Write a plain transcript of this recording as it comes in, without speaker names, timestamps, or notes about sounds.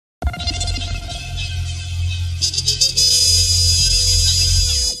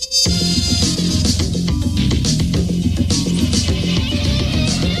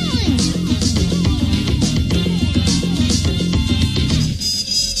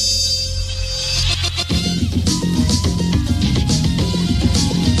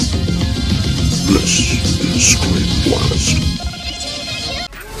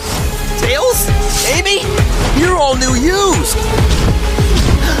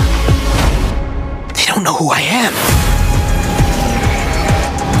don't know who I am.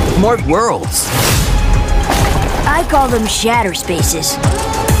 More worlds. I call them shatter spaces.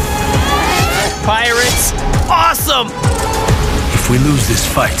 Pirates, awesome! If we lose this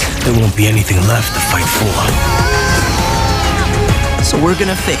fight, there won't be anything left to fight for. So we're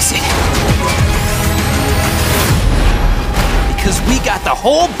gonna fix it. Because we got the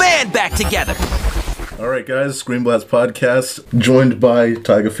whole band back together. All right, guys, Screen Blast Podcast, joined by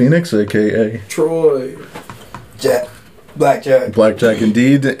Tiger Phoenix, a.k.a. Troy. Blackjack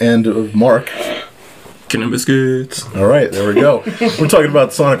indeed, and Mark. Can biscuits. All right, there we go. We're talking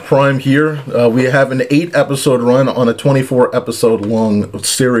about Sonic Prime here. We have an 8-episode run on a 24-episode long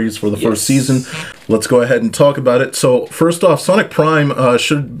series for the first season. Let's go ahead and talk about it. So, first off, Sonic Prime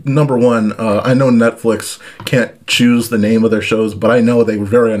should, number one, I know Netflix can't choose the name of their shows, but I know they were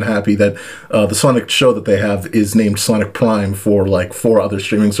very unhappy that the Sonic show that they have is named Sonic Prime for like 4 other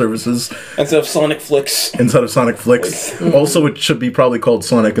streaming services. Instead of Sonic Flicks. Also, it should be probably called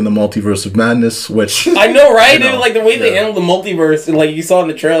Sonic and the Multiverse of Madness, which... I know, right? Dude, like the way they handle the multiverse, and like you saw in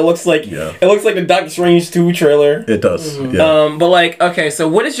the trailer, it looks like the Doctor Strange 2 trailer. It does. Yeah. But like, okay, so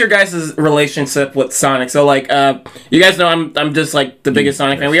what is your guys' relationship with Sonic? So like, you guys know I'm just like the biggest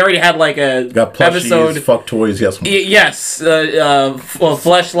Sonic fan. We already had like a got plushies, episode. Fuck toys, yes.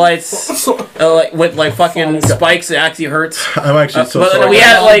 Fleshlights, like with like fucking spikes. It actually hurts. I'm actually so sorry. We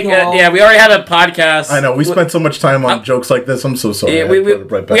had like, we already had a podcast. I know we spent so much time on jokes like this. I'm so sorry. Yeah, we had a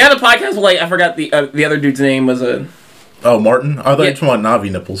podcast with like I forgot the other dude's name was Martin. I thought you were talking about Navi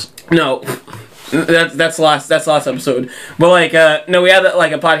nipples. No. That's last episode. But like no, we had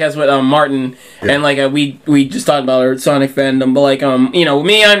like a podcast with Martin and like we just talked about our Sonic fandom. But like you know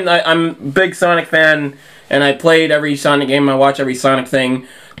me, I'm a big Sonic fan and I played every Sonic game. I watch every Sonic thing.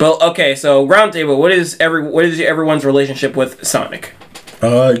 But okay, so roundtable. What is everyone's relationship with Sonic? You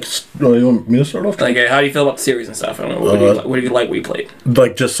want me to start off? Like, how do you feel about the series and stuff? I don't know. What do you like? What you played?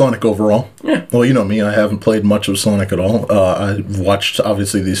 Like just Sonic overall. Yeah. Well, you know me. I haven't played much of Sonic at all. I've watched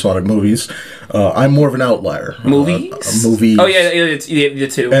obviously these Sonic movies. I'm more of an outlier. Movies. Movies. Oh yeah, it's the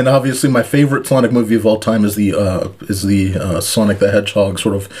two. And obviously, my favorite Sonic movie of all time is the Sonic the Hedgehog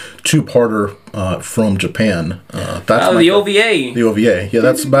sort of 2-parter from Japan. That's the OVA. The OVA. Yeah,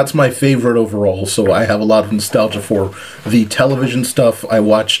 that's my favorite overall. So I have a lot of nostalgia for the television stuff. I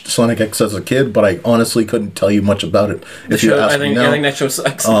watched Sonic X as a kid, but I honestly couldn't tell you much about it. I think that show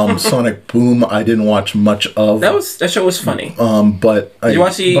sucks. Sonic Boom, I didn't watch much of. That show was funny. But did you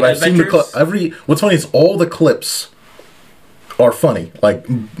watch the Adventures? What's funny is all the clips are funny. Like,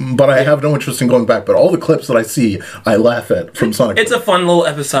 but I have no interest in going back. But all the clips that I see, I laugh at from Sonic. It's a fun little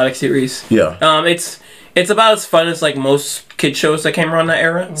episodic series. Yeah. It's about as fun as like most kid shows that came around that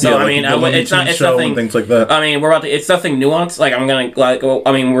era. So I mean, it's nothing. Things like that. I mean, it's nothing nuanced. Like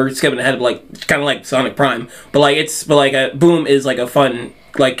we're skipping ahead of like kind of like Sonic Prime, but Boom is like a fun.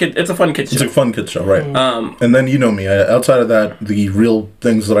 It's a fun kid show. It's a fun kid show, right? And then you know me. Outside of that, the real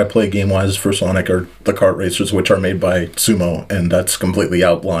things that I play game-wise for Sonic are the kart racers, which are made by Sumo, and that's completely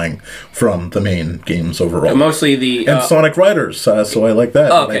outlying from the main games overall. Mostly the and Sonic Riders, so I like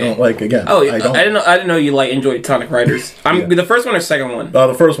that. Okay. I don't like again. Oh, yeah. I didn't know you enjoyed Sonic Riders. The first one or second one?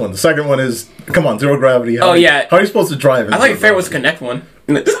 The first one. The second one is Zero Gravity. How are you supposed to drive it? I thought your favorite was Connect one.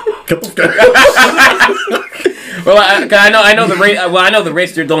 Well, I know the race. I know the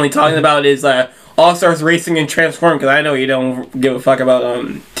race you're only talking about is All Stars Racing and Transform. Because I know you don't give a fuck about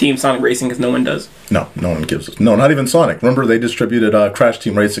Team Sonic Racing because no one does. No one gives it. No, not even Sonic. Remember they distributed Crash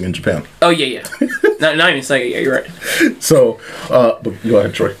Team Racing in Japan. Oh yeah. not even Sega. Yeah, you're right. So, go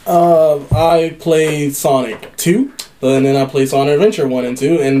ahead, Troy. I played Sonic 2. And then I played Sonic Adventure 1 and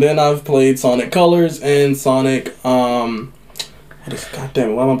 2. And then I've played Sonic Colors and Sonic. God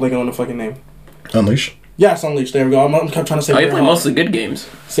damn it! Why am I blanking on the fucking name? Unleash. Yes, Unleashed. There we go. I'm trying to say. You play mostly good games.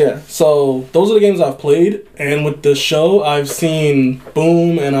 So those are the games I've played, and with the show, I've seen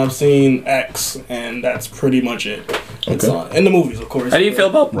Boom and I've seen X, and that's pretty much it. Okay. In the movies, of course. How do you feel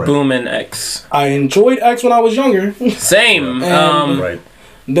about Boom and X? I enjoyed X when I was younger. Same. Right.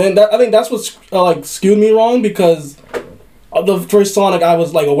 Then I think that's what skewed me wrong because. The first Sonic I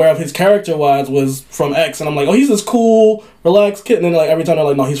was aware of his character wise was from X, and I'm like, oh, he's this cool, relaxed kid, and then every time they're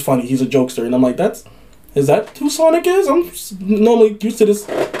like, no, he's funny, he's a jokester, and I'm like, is that who Sonic is? I'm normally used to this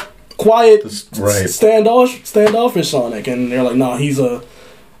quiet, standoffish Sonic, and they're like, no,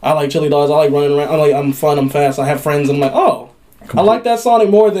 I like chili dogs, I like running around, I'm fun, I'm fast, I have friends, I'm like, oh, I like that Sonic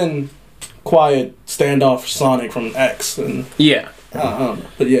more than quiet, standoffish Sonic from X, and yeah, I don't know,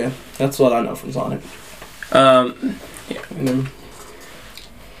 but yeah, that's what I know from Sonic. Yeah. And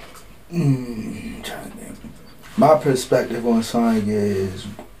then, my perspective on Sonic is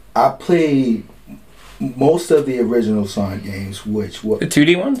I played most of the original Sonic games, which were The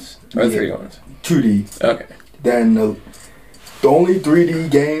 2D ones or the Yeah. 3D ones? 2D. Okay. Then the only 3D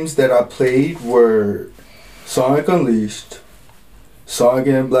games that I played were Sonic Unleashed, Sonic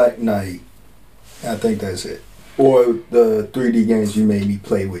and Black Knight. I think that's it. Or the 3D games you made me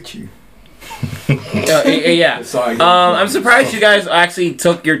play with you. Yeah. The Sonic I'm games. surprised you guys actually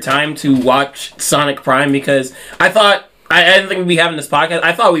took your time to watch Sonic Prime because I thought I didn't think we'd be having this podcast.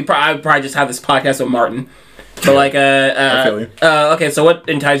 I thought I would probably just have this podcast with Martin. But like, I feel you. Okay, so what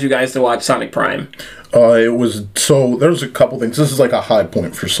enticed you guys to watch Sonic Prime? It was so there's a couple things. This is like a high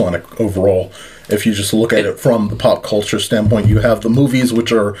point for Sonic overall. If you just look at it from the pop culture standpoint, you have the movies,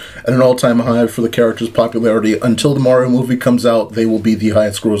 which are at an all-time high for the character's popularity. Until the Mario movie comes out, they will be the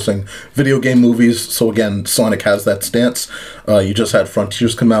highest-grossing video game movies. So again, Sonic has that stance. You just had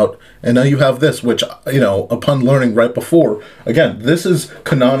Frontiers come out, and now you have this, which, upon learning right before, again, this is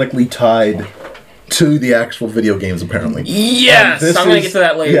canonically tied to the actual video games, apparently. Yes, I'm going to get to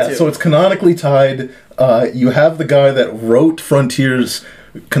that later, too. So it's canonically tied. You have the guy that wrote Frontiers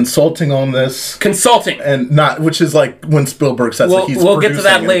consulting on this, and not, which is like when Spielberg says that he's we'll get to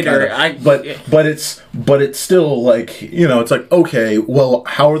that producing later. and but it's still like, it's like, okay, well,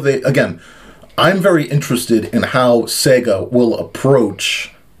 how are they, again, I'm very interested in how Sega will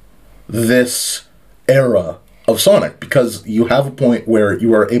approach this era of Sonic, because you have a point where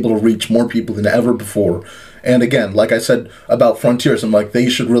you are able to reach more people than ever before. And again, like I said about Frontiers, I'm like, they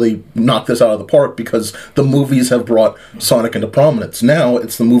should really knock this out of the park, because the movies have brought Sonic into prominence. Now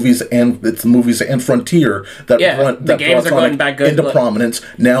it's the movies and Frontier that the games brought are Sonic going back good, into but- prominence.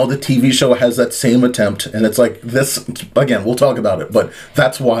 Now the TV show has that same attempt, and it's like this again. We'll talk about it, but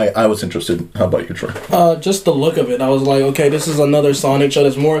that's why I was interested. How about you, Troy? Just the look of it, I was like, okay, this is another Sonic show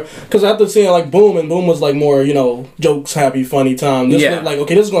that's more, because after seeing like Boom, and Boom was like more, jokes, happy, funny time. This looked like,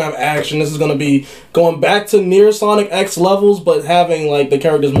 okay, this is gonna have action. This is gonna be going back to near Sonic X levels, but having like the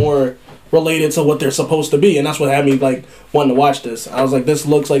characters more related to what they're supposed to be, and that's what had me like wanting to watch this. I was like, this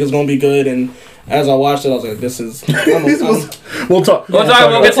looks like it's gonna be good, and as I watched it, I was like, this is. We'll talk. We'll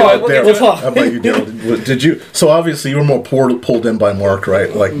get to it. We'll talk. How about you, Daryl? Did you? So obviously you were more pulled in by Mark,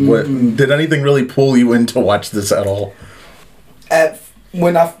 right? Like, what did anything really pull you in to watch this at all?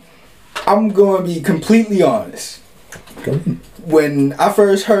 I'm going to be completely honest. Go ahead. When I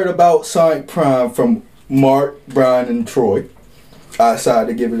first heard about Sonic Prime from Mark, Brian, and Troy, I decided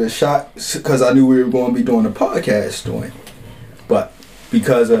to give it a shot because I knew we were going to be doing a podcast on it. But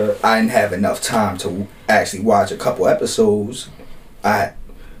because I didn't have enough time to actually watch a couple episodes,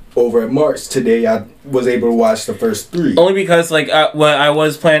 over at March today, I was able to watch the first 3. Only because, like, I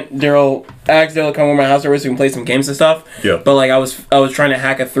was planning, I asked Daryl to come over my house so we can play some games and stuff. Yeah. But, like, I was trying to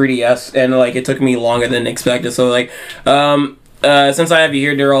hack a 3DS, and, like, it took me longer than expected. So, like, since I have you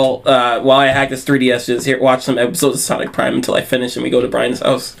here, Daryl, while I hack this 3DS, just watch some episodes of Sonic Prime until I finish and we go to Brian's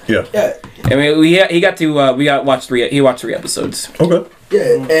house. Yeah. Yeah. And he watched 3 episodes. Okay.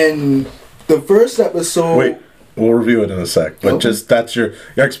 Yeah, and the first episode... Wait. We'll review it in a sec, but just that's your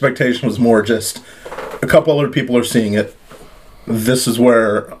expectation was more just a couple other people are seeing it. This is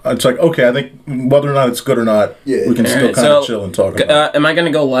where it's like, okay, I think whether or not it's good or not, we can still kind of chill and talk about it. Am I gonna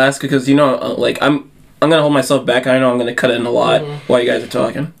go last? Because like I'm gonna hold myself back. I know I'm gonna cut in a lot while you guys are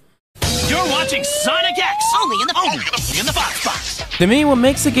talking. You're watching Sonic X, only in the Fox Box. To me, what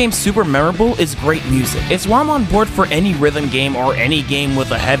makes a game super memorable is great music. It's why I'm on board for any rhythm game or any game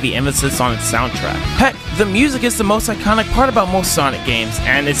with a heavy emphasis on its soundtrack. Heck, the music is the most iconic part about most Sonic games,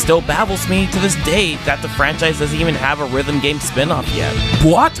 and it still baffles me to this day that the franchise doesn't even have a rhythm game spin-off yet.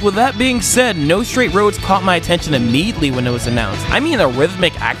 But with that being said, No Straight Roads caught my attention immediately when it was announced. I mean, a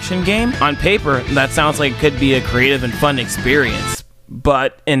rhythmic action game? On paper, that sounds like it could be a creative and fun experience.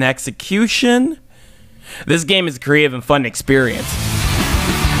 But in execution, this game is a creative and fun experience.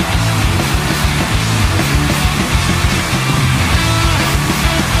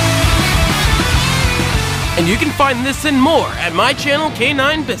 And you can find this and more at my channel,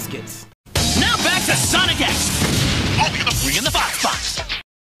 K9 Biscuits. Now back to Sonic X, only in the Fox Box.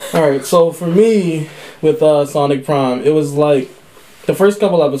 Alright, so for me, with Sonic Prime, it was like, the first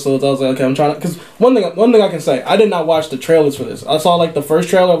couple episodes, I was like, okay, I'm trying to... Because one thing I can say, I did not watch the trailers for this. I saw, like, the first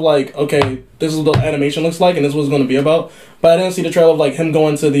trailer of, like, okay, this is what the animation looks like, and this is what it's going to be about. But I didn't see the trailer of, like, him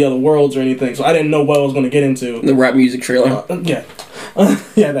going to the other worlds or anything, so I didn't know what I was going to get into. The rap music trailer. Yeah.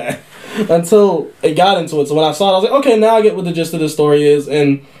 Yeah, that. Until it got into it. So when I saw it, I was like, okay, now I get what the gist of the story is.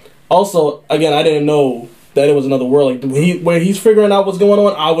 And also, again, I didn't know that it was another world. Like, where he's figuring out what's going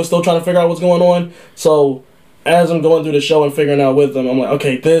on, I was still trying to figure out what's going on. So as I'm going through the show and figuring out with them, I'm like,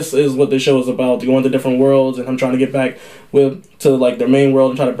 okay, this is what the show is about. To go into different worlds, and I'm trying to get back to like their main world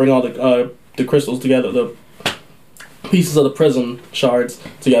and try to bring all the the crystals together, the pieces of the prism shards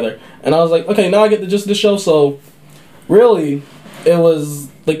together. And I was like, okay, now I get the gist of the show. So really, it was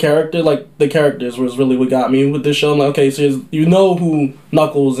the characters was really what got me with this show. I'm like, okay, so you know who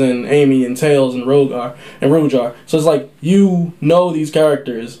Knuckles and Amy and Tails and Rogue are, and Rouge are. So it's like, you know these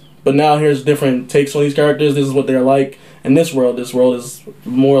characters, but now here's different takes on these characters. This is what they're like. In this world is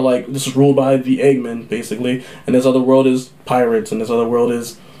more like, this is ruled by the Eggman, basically. And this other world is pirates, and this other world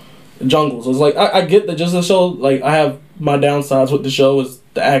is jungle. So it's like, I get that just the show, like, I have my downsides with the show is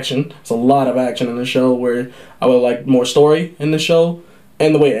the action. It's a lot of action in the show, where I would like more story in the show,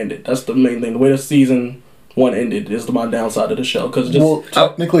 and the way it ended. That's the main thing. The way the season 1 ended is my downside of the show. Cause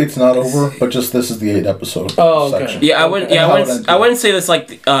technically it's not over, but just this is the 8 episode section. Yeah, I wouldn't say this like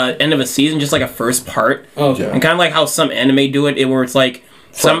the end of a season, just like a first part. Okay. And kind of like how some anime do it, where it's like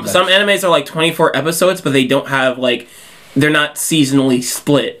some animes are like 24 episodes, but they don't have like, they're not seasonally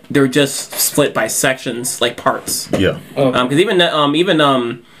split. They're just split by sections, like parts. Yeah. Because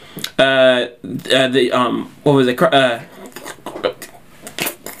what was it?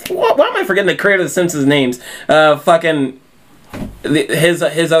 Why am I forgetting the creator of The Simpsons names?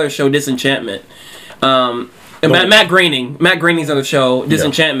 His other show, Disenchantment. Matt Groening's other show,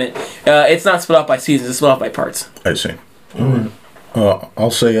 Disenchantment. It's not split off by seasons. It's split off by parts. I see.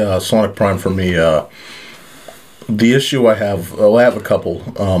 I'll say Sonic Prime for me. The issue I have a couple.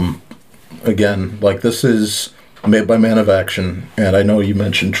 Again, like, this is made by Man of Action, and I know you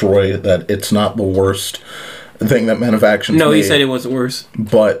mentioned, Troy, that it's not the worst thing that Man of Action. No, he said it was worse.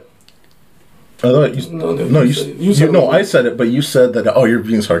 But I thought I said it, but you said that. Oh, you're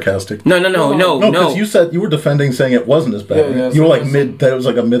being sarcastic. No. Because you said you were defending, saying it wasn't as bad. Yeah, you were like mid. That it was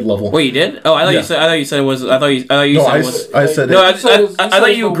like a mid level. Wait, you did? Oh, I thought you said it was. I thought you said it was. I said no. it. I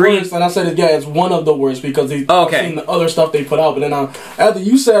thought you agreed. And I said, it's one of the worst because I've okay. seen the other stuff they put out. But then after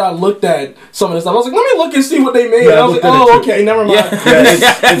you said, I looked at some of the stuff. I was like, let me look and see what they made. I was like, oh, okay, never mind.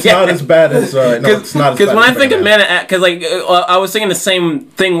 It's not as bad as. No, it's not as bad. Because when I think of Man of Action, because like I was thinking the same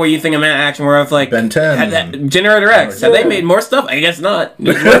thing where you think of Man of Action, where I was like Ben 10. Generator X. Have they made more stuff? I guess not.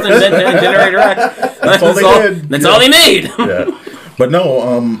 It's worse than Generator X. That's all they did. That's all they made. Yeah. But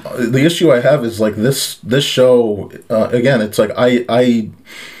no, the issue I have is like this show. Again, it's like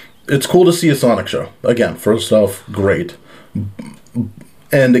it's cool to see a Sonic show. Again, first off, great.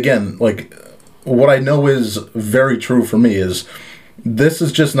 And again, like, what I know is very true for me is this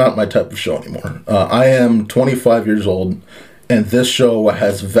is just not my type of show anymore. I am 25 years old, and this show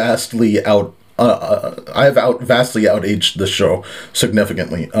has vastly vastly outaged this show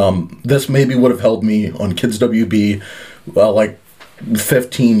significantly. This maybe would have held me on Kids WB like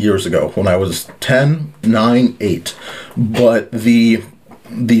 15 years ago when I was 10, 9, 8. But the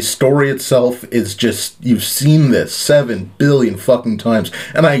story itself is just, you've seen this 7 billion fucking times.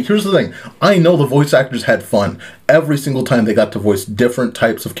 And here's the thing, I know the voice actors had fun every single time they got to voice different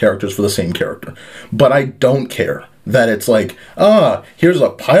types of characters for the same character. But I don't care that it's like, here's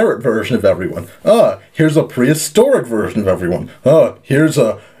a pirate version of everyone. Here's a prehistoric version of everyone. Here's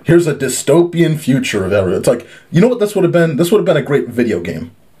a dystopian future of everyone. It's like, you know what this would have been? This would have been a great video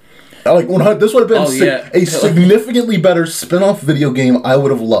game. Like, this would have been a significantly better spin-off video game I would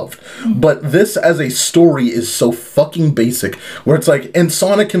have loved. But this as a story is so fucking basic, where it's like, and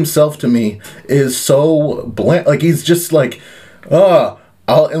Sonic himself to me is so bland. Like, he's just like,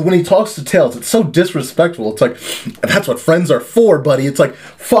 and when he talks to Tails, it's so disrespectful. It's like, that's what friends are for, buddy. It's like,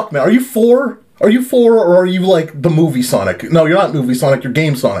 fuck, man, are you 4? Are you 4, or are you like the movie Sonic? No, you're not movie Sonic, you're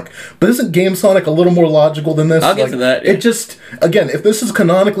Game Sonic. But isn't Game Sonic a little more logical than this? I'll get to that. Yeah. It just, again, if this is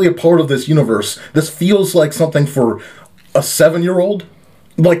canonically a part of this universe, this feels like something for a 7-year-old.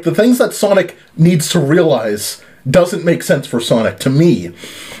 Like, the things that Sonic needs to realize doesn't make sense for Sonic, to me.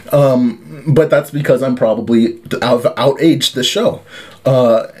 But that's because I'm probably outaged the show.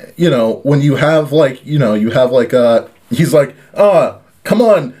 When you have he's like, come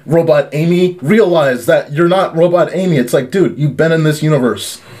on, Robot Amy, realize that you're not Robot Amy. It's like, dude, you've been in this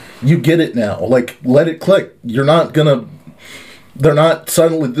universe. You get it now. Like, let it click. You're not gonna... They're not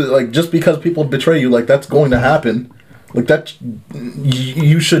suddenly... Like, just because people betray you, like, that's going to happen. Like, that...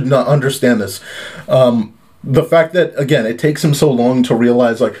 You should not understand this. The fact that, again, it takes him so long to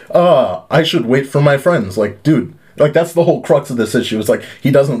realize, like, I should wait for my friends. Like, dude... Like, that's the whole crux of this issue. It's like,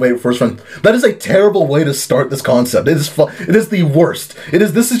 he doesn't wait for his friend. That is a terrible way to start this concept. It is the worst.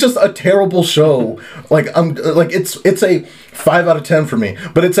 This is just a terrible show. Like, it's a 5 out of 10 for me.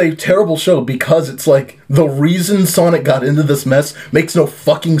 But it's a terrible show because it's like, the reason Sonic got into this mess makes no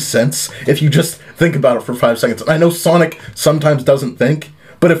fucking sense if you just think about it for 5 seconds. I know Sonic sometimes doesn't think,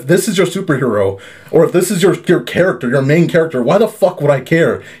 But if this is your superhero, or if this is your character, your main character, why the fuck would I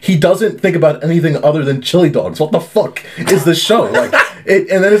care? He doesn't think about anything other than chili dogs. What the fuck is this show? Like,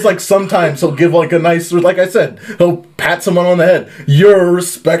 and then it's like sometimes he'll give like a nice, like I said, he'll pat someone on the head. You're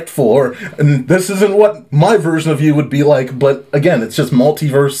respectful, and this isn't what my version of you would be like. But again, it's just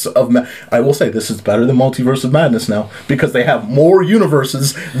multiverse of. I will say this is better than Multiverse of Madness now because they have more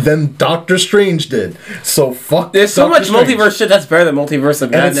universes than Doctor Strange did. So fuck. There's so much multiverse shit that's better than Multiverse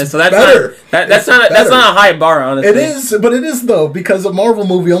of Madness. So that's better. That's not a high bar, honestly. It is, but it is though because a Marvel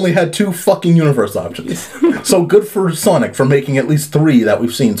movie only had 2 fucking universe options. So good for Sonic for making at least 3 that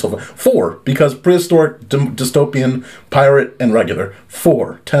we've seen so far. 4 because prehistoric, dystopian, pirate, and regular.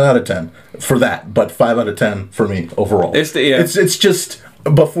 4, 10 out of 10 for that, but 5 out of 10 for me overall. It's just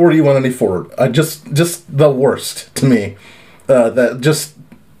before you went any forward. Just the worst to me. That just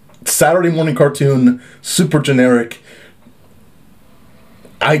Saturday morning cartoon, super generic.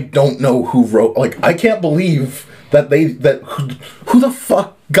 I don't know who wrote. Like, I can't believe that who the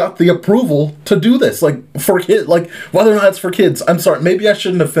fuck got the approval to do this? Like, for kids, like whether or not it's for kids. I'm sorry. Maybe I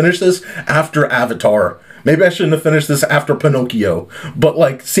shouldn't have finished this after Avatar. Maybe I shouldn't have finished this after Pinocchio. But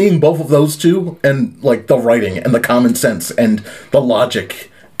like seeing both of those two and like the writing and the common sense and the logic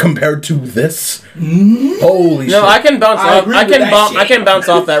compared to this, holy shit! No, I can bounce off. I can bounce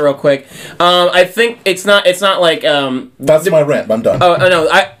off that real quick. I think it's not like That's my rant. I'm done. Oh no,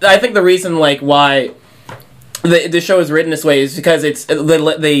 I think the reason like why the show is written this way is because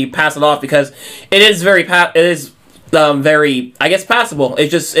they pass it off because it is very very I guess passable.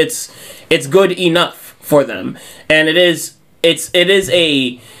 It's good enough for them, and it is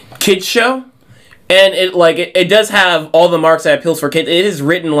a kids show. And it does have all the marks that appeals for kids. It is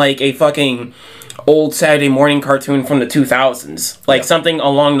written like a fucking old Saturday morning cartoon from the 2000s. Like something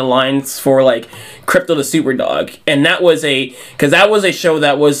along the lines for like Crypto the Superdog. And that was a show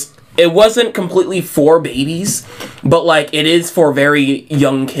that it wasn't completely for babies, but like it is for very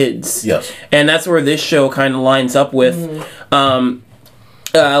young kids. Yes. And that's where this show kind of lines up with.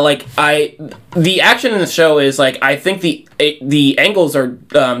 The action in the show is like I think the angles are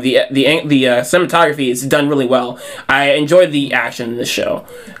the cinematography is done really well. I enjoyed the action in the show.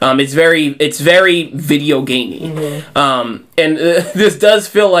 It's very video gamey. And this does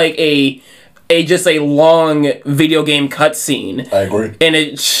feel like a long video game cutscene. I agree. And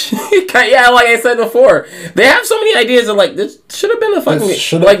yeah, like I said before, they have so many ideas of like this should have been a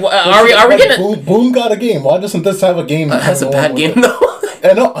fucking like are we gonna Boom got a game? Why doesn't this have a game? That's a bad game though.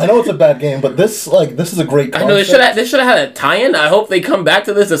 I know it's a bad game, but this is a great concept. I know they should have had a tie-in. I hope they come back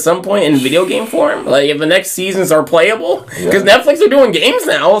to this at some point in video game form. Like if the next seasons are playable, because Netflix are doing games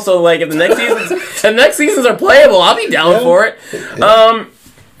now. So like if the next seasons are playable, I'll be down for it.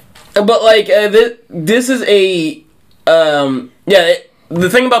 But like this is a the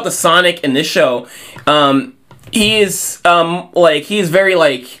thing about the Sonic in this show, he is very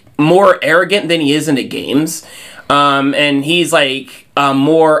like more arrogant than he is in the games. And he's like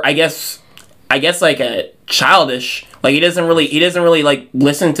more, I guess like a childish. Like he doesn't really like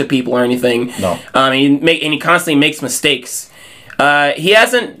listen to people or anything. No. And he constantly makes mistakes. He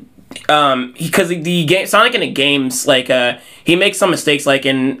hasn't because the game Sonic in the games like he makes some mistakes. Like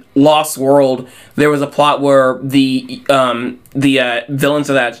in Lost World, there was a plot where the villains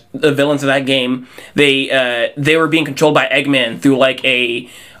of that game they were being controlled by Eggman through like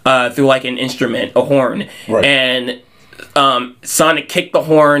an instrument, a horn. Right. And Sonic kicked the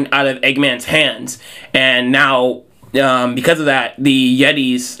horn out of Eggman's hands, and now because of that, the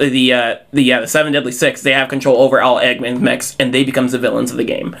Yetis, the Seven Deadly Six, they have control over all Eggman's mechs, and they become the villains of the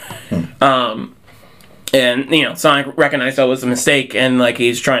game. And Sonic recognized that was a mistake, and like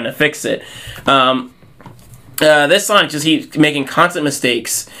he's trying to fix it. This Sonic he's making constant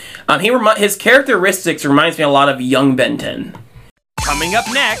mistakes. His characteristics reminds me a lot of young Ben 10. Coming up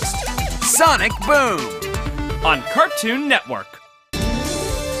next, Sonic Boom on Cartoon Network.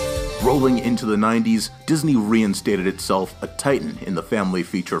 Rolling into the 90s, Disney reinstated itself a titan in the family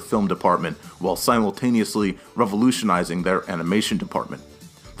feature film department while simultaneously revolutionizing their animation department.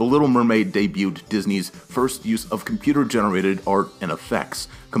 The Little Mermaid debuted Disney's first use of computer-generated art and effects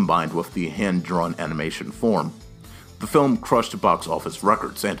combined with the hand-drawn animation form. The film crushed box office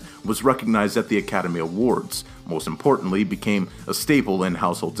records and was recognized at the Academy Awards. Most importantly, became a staple in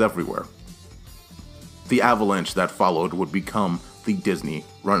households everywhere. The avalanche that followed would become the Disney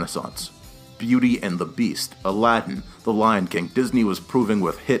Renaissance. Beauty and the Beast, Aladdin, The Lion King, Disney was proving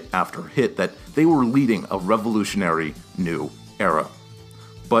with hit after hit that they were leading a revolutionary new era.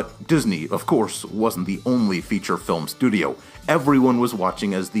 But Disney, of course, wasn't the only feature film studio. Everyone was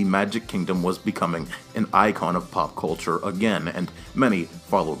watching as the Magic Kingdom was becoming an icon of pop culture again, and many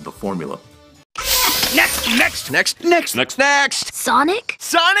followed the formula. Next. Sonic?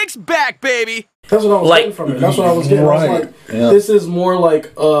 Sonic's back, baby. That's what I was getting from it. That's what I was getting. Right. I was like, this is more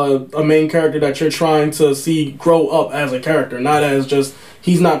like a main character that you're trying to see grow up as a character, not as just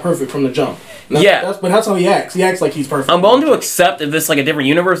he's not perfect from the jump. But that's how he acts. He acts like he's perfect. I'm willing to accept if this is like a different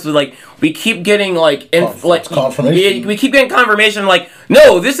universe. But like we keep getting confirmation. We keep getting confirmation. Like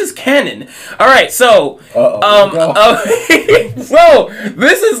no, this is canon. All right, so so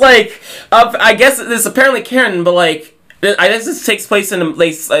this is like I guess this is apparently canon, but like I guess this takes place in a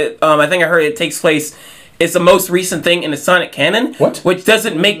place. I think I heard it takes place. It's the most recent thing in the Sonic canon. What? Which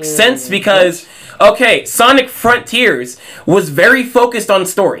doesn't make sense because okay, Sonic Frontiers was very focused on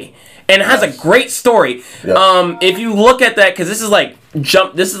story. And it has a great story. Yes. If you look at that, because this is like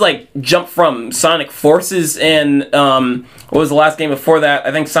jump from Sonic Forces and what was the last game before that?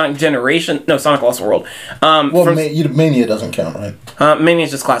 I think Sonic Generation. No, Sonic Lost World. Mania doesn't count, right? Mania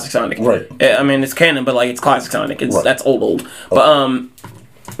is just classic Sonic. Right. I mean, it's canon, but like it's classic Sonic. That's old. Okay.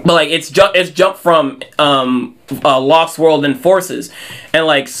 But like it's jumped from Lost World and Forces, and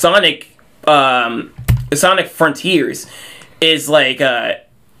like Sonic Frontiers is like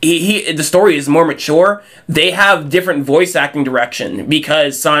the story is more mature. They have different voice acting direction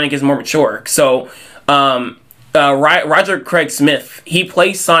because Sonic is more mature. So Roger Craig Smith, he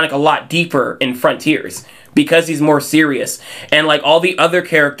plays Sonic a lot deeper in Frontiers because he's more serious, and like all the other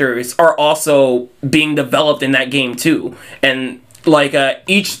characters are also being developed in that game too. And like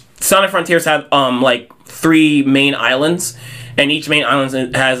each Sonic Frontiers have like 3 main islands, and each main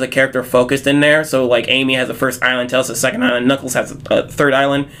island has a character focused in there. So like Amy has the first island, Tails has the second island, Knuckles has a third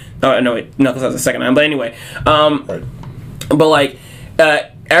island. Oh no, wait, Knuckles has the second island. But anyway, but like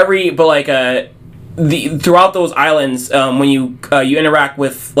throughout those islands, when you interact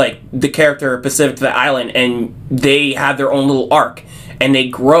with like the character specific to the island, and they have their own little arc, and they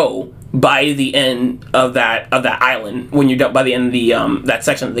grow by the end of that island when you're done by the end of the that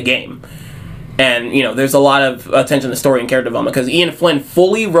section of the game. And you know, there's a lot of attention to story and character development because Ian Flynn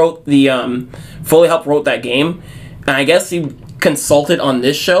fully helped wrote that game, and I guess he consulted on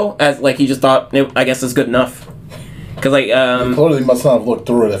this show as like he just thought I guess it's good enough because like they clearly must not have looked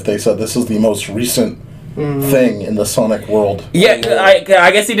through it if they said this is the most recent thing in the Sonic world. Yeah,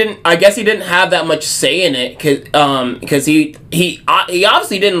 I guess he didn't. I guess he didn't have that much say in it because he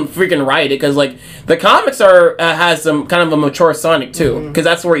obviously didn't freaking write it because like the comics has some kind of a mature Sonic too because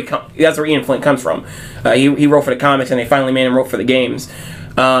that's where Ian Flynn comes from. He wrote for the comics and they finally made him wrote for the games,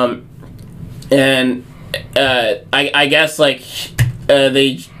 and I guess he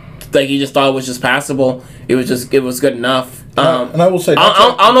just thought it was just passable. It was good enough. And I will say,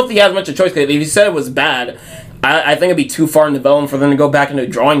 I don't know if he has much of a choice. Cause if he said it was bad, I think it'd be too far in development for them to go back into a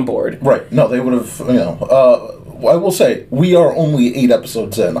drawing board. Right? No, they would have. I will say we are only 8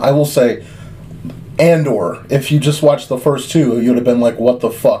 episodes in. I will say, Andor. If you just watched the first 2, you'd have been like, "What the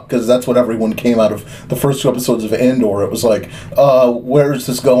fuck?" Because that's what everyone came out of the first 2 episodes of Andor. It was like, "Where is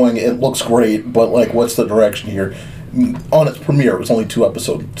this going? It looks great, but like, what's the direction here?" On its premiere, it was only 2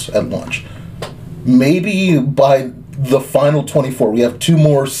 episodes at launch. Maybe by the final 24, we have 2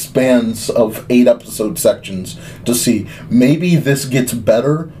 more spans of 8 episode sections to see. Maybe this gets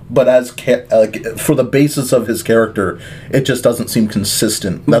better, but as for the basis of his character, it just doesn't seem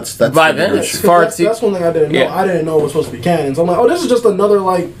consistent. That's by then it's far too. That's one thing I didn't know. I didn't know it was supposed to be canon. So I'm like, oh, this is just another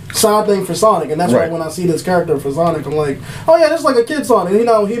like side thing for Sonic, and that's why when I see this character for Sonic, I'm like, oh yeah, this is like a kid Sonic. He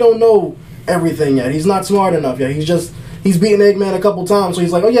don't know everything yet. He's not smart enough yet. He's beaten Eggman a couple times, so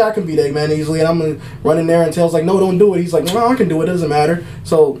he's like, oh yeah, I can beat Eggman easily, and I'm going to run in there, and Tails like, no, don't do it. He's like, no, I can do it, it doesn't matter.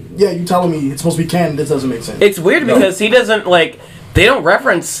 So, yeah, you telling me it's supposed to be canon, this doesn't make sense. It's weird because he doesn't, like, they don't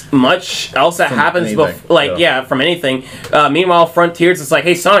reference much else that happens, from anything. Meanwhile, Frontiers, it's like,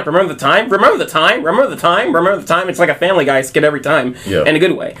 hey, Sonic, remember the time? Remember the time? Remember the time? Remember the time? It's like a Family Guy skit every time, in a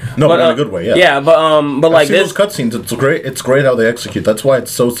good way. No, but in a good way, yeah. Yeah, but like this, those cutscenes, it's great. It's great how they execute. That's why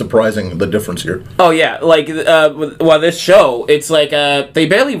it's so surprising the difference here. Oh yeah, like this show, it's like they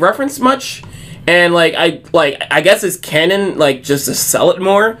barely reference much, and I guess it's canon, like just to sell it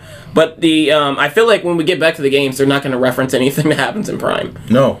more. But I feel like when we get back to the games, they're not going to reference anything that happens in Prime.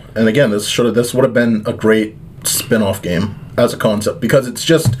 No, and again, this would have been a great spin-off game as a concept because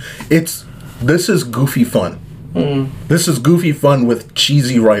this is goofy fun. This is goofy fun with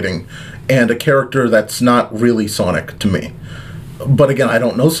cheesy writing and a character that's not really Sonic to me. But again, I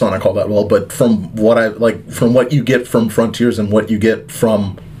don't know Sonic all that well. But from what you get from Frontiers and what you get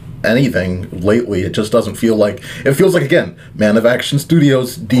from anything lately. It just doesn't feel like, it feels like, again, Man of Action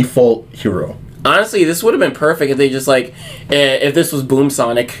Studios default hero. Honestly, this would have been perfect if they just like if this was Boom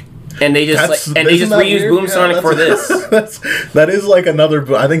Sonic. And they just reused Boom Sonic for this. That is like another.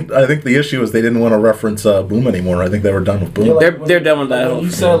 I think the issue is they didn't want to reference Boom anymore. I think they were done with Boom. Yeah, like, they're done with that. When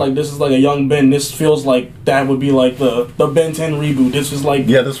you said like this is like a young Ben, this feels like that would be like the Ben 10 reboot. This was like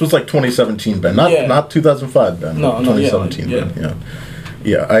this was like 2017 Ben, not 2005 Ben. No, 2017 Ben.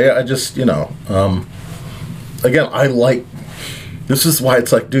 Yeah. I just again I like. This is why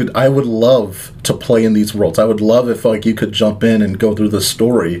it's like, dude, I would love to play in these worlds. I would love if like you could jump in and go through the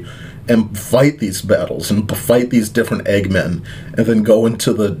story and fight these battles and fight these different Eggmen and then go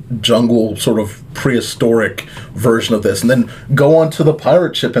into the jungle sort of prehistoric version of this and then go onto the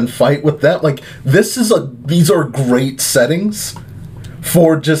pirate ship and fight with that. Like these are great settings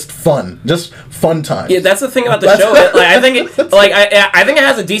for just fun times. Yeah, that's the thing about the show. Like, I think it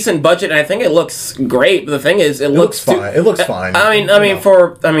has a decent budget, and I think it looks great. But the thing is, it looks fine. It looks fine. I mean,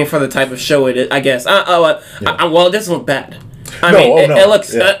 for the type of show it is, I guess. Well, it doesn't look bad. It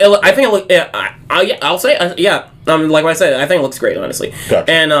looks. Yeah. I think it look. I'll say. Like I said, I think it looks great, honestly.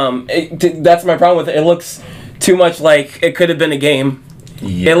 Gotcha. And that's my problem with it. It looks too much like it could have been a game.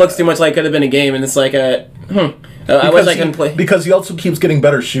 Yeah. It looks too much like it could have been a game, and it's like I wish I couldn't play. Because he also keeps getting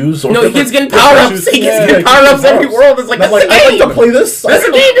better shoes. No, he keeps getting power-ups. He keeps getting power-ups every world. It's like, that's a game. I'd like to play this. That's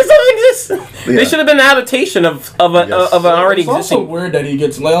a game. This doesn't exist. Yeah. They should have been an adaptation of an already existing. It's also weird that he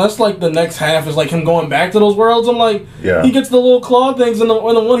gets... that's like the next half is like him going back to those worlds. I'm like... Yeah. He gets the little claw things, and the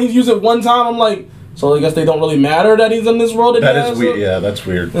one he's used it one time, I'm like... So I guess they don't really matter that he's in this world. That is weird. Yeah, that's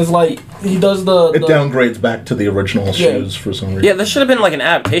weird. It's like he does the downgrades back to the original shoes for some reason. Yeah, this should have been like an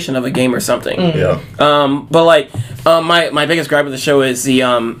adaptation of a game or something. Mm-hmm. Yeah. But like, my biggest gripe with the show is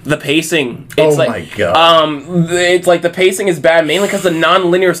the pacing. It's my god. It's like the pacing is bad mainly because of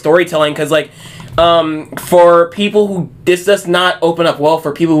non-linear storytelling. Because like, for people who this does not open up well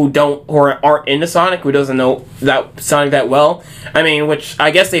for people who aren't into Sonic, who doesn't know that Sonic that well. I mean, which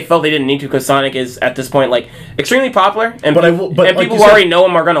I guess they felt they didn't need to because Sonic is at this point like extremely popular, and people who already know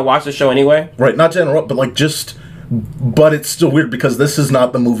him are gonna watch the show anyway. Right, not to interrupt, but like but it's still weird because this is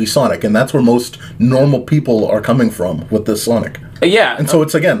not the movie Sonic, and that's where most normal people are coming from with this Sonic. Yeah, and so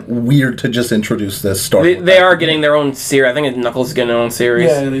it's again weird to just introduce this story. They are getting their own series. I think Knuckles is getting their own series.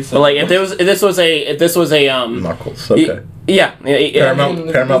 Yeah, but like if this was a Knuckles, okay. Yeah,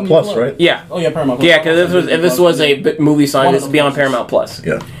 Paramount Plus, right? Yeah. Oh yeah, Paramount Plus. Yeah, because if this was a movie Sonic, this would be on Paramount Plus.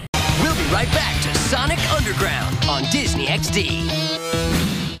 Yeah. We'll be right back to Sonic Underground on Disney XD.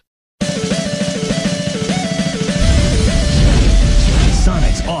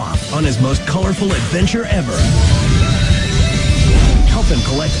 Sonic's off on his most colorful adventure ever. Help him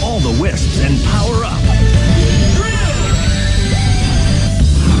collect all the wisps and power up.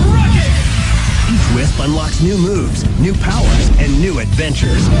 Each wisp unlocks new moves, new powers, and new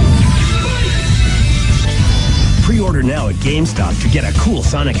adventures. Pre-order now at GameStop to get a cool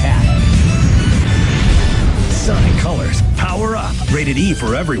Sonic hat. Sonic Colors, power up. Rated E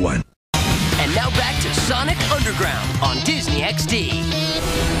for everyone. And now back to Sonic Underground on Disney XD.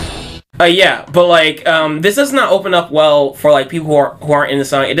 Yeah, but like, this does not open up well for like people who aren't into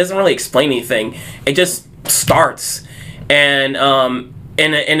Sonic. It doesn't really explain anything. It just starts, and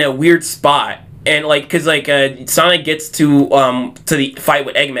in a weird spot, and like, cause like Sonic gets to the fight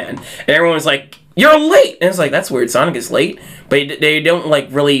with Eggman, and everyone's like, "You're late," and it's like, that's weird. Sonic is late, but they don't like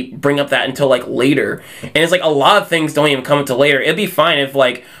really bring up that until like later, and it's like a lot of things don't even come until later. It'd be fine if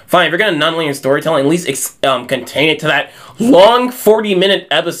you're gonna non-linear storytelling, at least contain it to that long 40-minute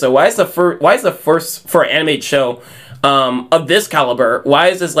episode. Why is the first for an animated show of this caliber? Why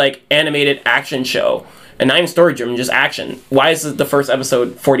is this like animated action show? And not even story driven, just action. Why is the first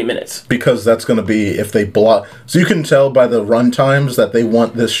episode 40 minutes? Because that's going to be if they block. So you can tell by the run times that they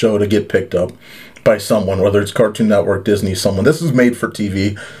want this show to get picked up by someone, whether it's Cartoon Network, Disney, someone. This is made for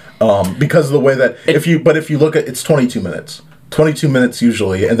TV because of the way that if you look at it's 22 minutes. 22 minutes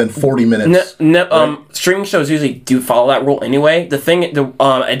usually, and then 40 minutes. Streaming shows usually do follow that rule anyway.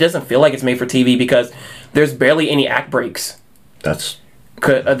 It doesn't feel like it's made for TV because there's barely any act breaks. There's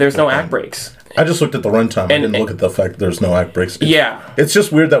no act breaks. I just looked at the runtime. I didn't look at the fact that there's no act breaks. Yeah. It's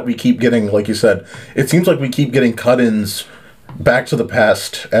just weird that we keep getting, like you said, it seems like we keep getting cut-ins back to the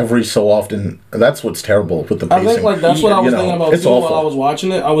past every so often. That's what's terrible with the pacing. I think like that's what I was thinking about too while I was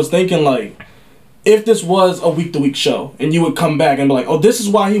watching it. I was thinking like, if this was a week-to-week show, and you would come back and be like, oh, this is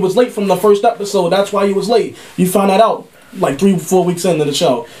why he was late from the first episode, that's why he was late. You find that out like 3-4 weeks into the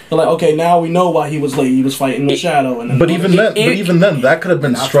show. You're like, okay, now we know why he was late. He was fighting with Shadow. And then but even then, that could have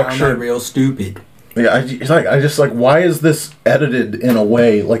been structured. Real stupid. Yeah, I just like, why is this edited in a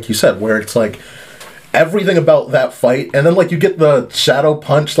way, like you said, where it's like everything about that fight, and then like you get the shadow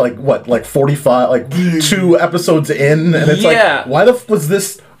punch, like what, like 45, like 2 episodes in, and it's like, why the was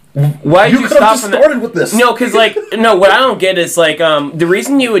this? Why did you could have just started with this? No, because like what I don't get is like the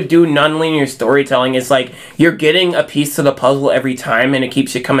reason you would do non-linear storytelling is like you're getting a piece to the puzzle every time, and it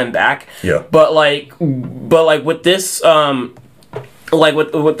keeps you coming back. Yeah. But like with this like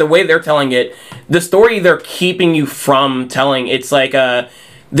with the way they're telling it, the story they're keeping you from telling, it's like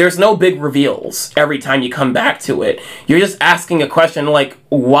there's no big reveals every time you come back to it. You're just asking a question like,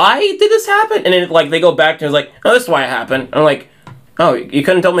 why did this happen? And then like they go back to it's like, oh, this is why it happened. And I'm like, oh, you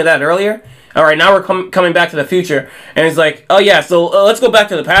couldn't tell me that earlier? All right, now we're coming back to the future. And it's like, oh yeah, so let's go back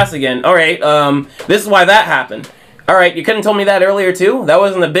to the past again. All right, this is why that happened. All right, you couldn't tell me that earlier too? That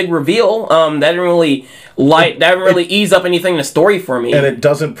wasn't a big reveal. That didn't really ease up anything in the story for me. And it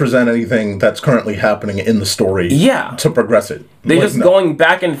doesn't present anything that's currently happening in the story to progress it. They're just going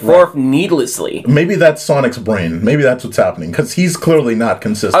back and forth needlessly. Maybe that's Sonic's brain. Maybe that's what's happening, because he's clearly not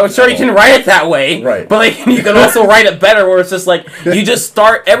consistent. I was sure you can write it that way. Right. But like, you can also write it better, where it's just like, you just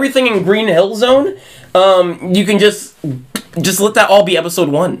start everything in Green Hill Zone. You can just let that all be episode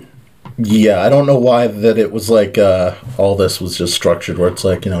 1. Yeah, I don't know why that it was like all this was just structured where it's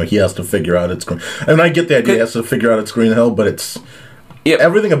like, he has to figure out it's Green. And I get the idea he has to figure out it's Green Hill, but it's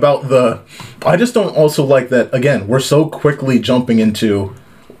everything about I just don't also like that, again, we're so quickly jumping into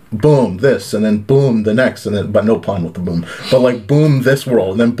boom this and then boom the next, and then, but no pun with the boom, but like boom this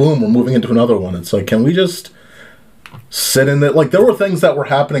world and then boom we're moving into another one. It's like, can we just sit in it? Like, there were things that were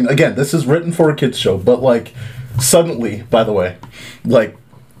happening, again, this is written for a kids show, but like suddenly, by the way, like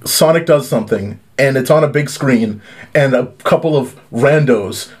Sonic does something, and it's on a big screen, and a couple of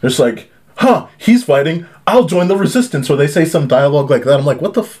randos, just like, huh, he's fighting, I'll join the resistance, or they say some dialogue like that. I'm like,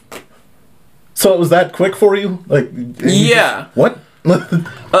 what the so it was that quick for you? Like, yeah. What?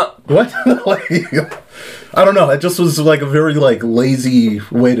 What? Like, I don't know, it just was like a very like lazy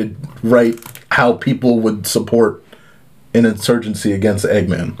way to write how people would support an insurgency against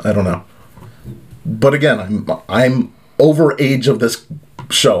Eggman. I don't know. But again, I'm over age of this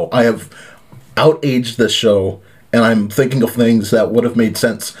show. I have outaged this show, and I'm thinking of things that would have made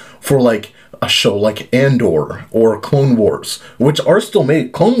sense for like a show like Andor or Clone Wars, which are still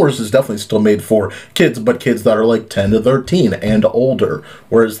made. Clone Wars is definitely still made for kids, but kids that are like 10 to 13 and older.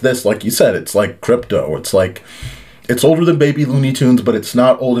 Whereas this, like you said, it's like Crypto. It's like, it's older than Baby Looney Tunes, but it's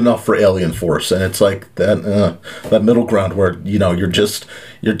not old enough for Alien Force. And it's like that middle ground where,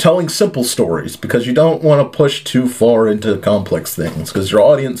 you're telling simple stories because you don't want to push too far into complex things because your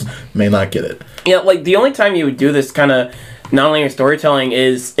audience may not get it. Yeah, like the only time you would do this kind of non-linear storytelling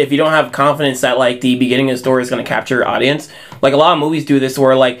is if you don't have confidence that like the beginning of the story is going to capture your audience. Like a lot of movies do this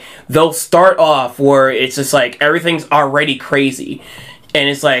where like they'll start off where it's just like everything's already crazy. And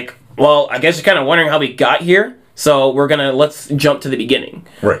it's like, well, I guess you're kind of wondering how we got here. So let's jump to the beginning.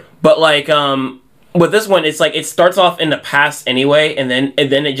 Right. But like with this one, it's like it starts off in the past anyway, and then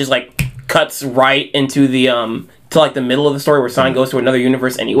it just like cuts right into the to like the middle of the story where Sonic goes to another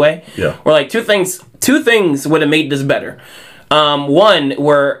universe anyway. Yeah. Where like two things would have made this better. One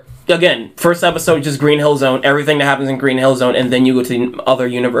where again, first episode just Green Hill Zone, everything that happens in Green Hill Zone, and then you go to the other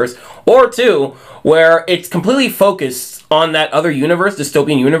universe. Or two, where it's completely focused on that other universe,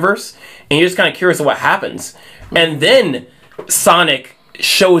 dystopian universe, and you're just kind of curious of what happens. And then Sonic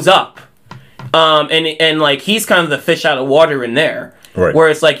shows up, and like he's kind of the fish out of water in there, right. Where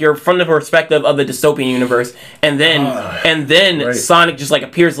it's like you're from the perspective of the dystopian universe, and then right. Sonic just like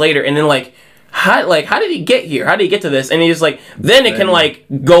appears later, and then like how did he get here? How did he get to this? And he's like, then it can like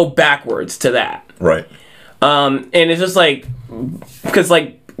go backwards to that, right? And it's just like because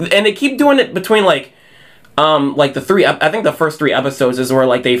like and they keep doing it between like the three. I think the first 3 episodes is where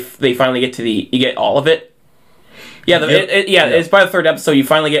like they finally get to you get all of it. Yeah, it's by the 3rd episode you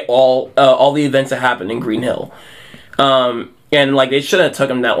finally get all the events that happen in Green Hill, and like it shouldn't have took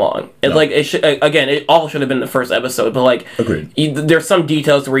them that long. It like it should it all should have been the first episode, but like agreed. There's some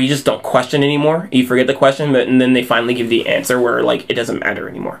details where you just don't question anymore. You forget the question, and then they finally give the answer where like it doesn't matter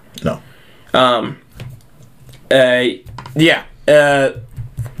anymore. No.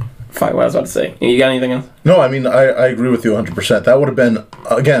 Fine, what I was about to say. You got anything else? No, I mean, I agree with you 100%. That would have been,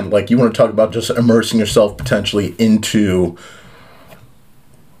 again, like you want to talk about just immersing yourself potentially into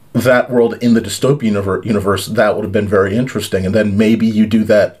that world in the dystopian universe, that would have been very interesting. And then maybe you do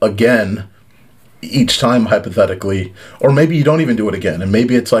that again each time, hypothetically, or maybe you don't even do it again, and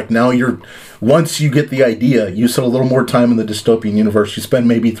maybe it's like now once you get the idea, you spend a little more time in the dystopian universe, you spend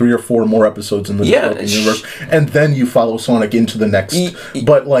maybe 3 or 4 more episodes in the dystopian universe, and then you follow Sonic into the next,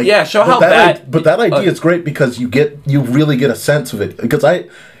 but like, show how bad, but that idea is great because you really get a sense of it, because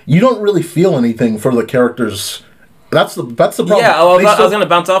you don't really feel anything for the characters. That's the problem. Yeah, I was gonna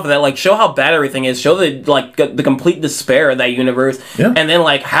bounce off of that. Like, show how bad everything is. Show the complete despair of that universe, and then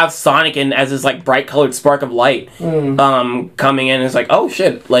like have Sonic in as this like bright colored spark of light, coming in. And it's like, oh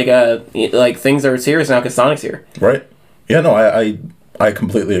shit, like things are serious now because Sonic's here. Right. Yeah. No, I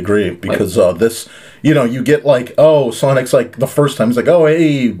completely agree because this, you get like, oh, Sonic's like the first time he's like, oh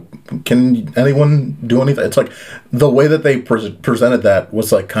hey, can anyone do anything? It's like the way that they presented that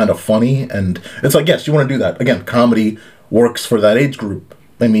was like kind of funny, and it's like, yes, you want to do that again. Comedy works for that age group.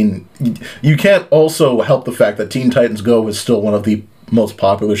 I mean, you can't also help the fact that Teen Titans Go is still one of the most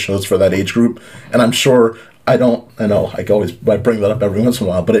popular shows for that age group, and I'm sure I know I bring that up every once in a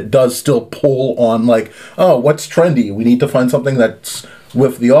while, but it does still pull on like, oh, what's trendy? We need to find something that's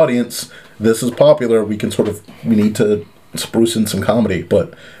with the audience. This is popular. We need to spruce in some comedy.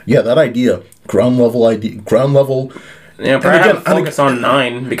 But yeah, that idea, ground level. Yeah, probably focus on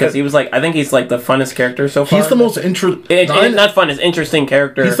 9 because he was like, I think he's like the funnest character so far. He's the most not fun, is interesting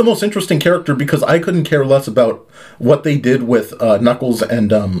character. He's the most interesting character because I couldn't care less about what they did with Knuckles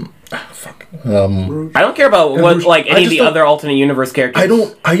and I don't care about what any of the other alternate universe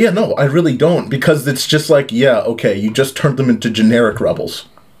characters. I really don't, because it's just like, yeah, okay, you just turned them into generic rebels.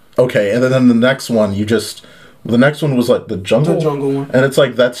 Okay, and then the next one the next one was like the jungle one. And it's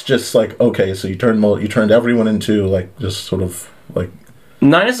like, that's just like, okay, so you turned everyone into like just sort of like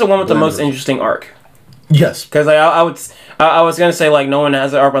 9 is the one with the most interesting arc. Yes, because I was gonna say like no one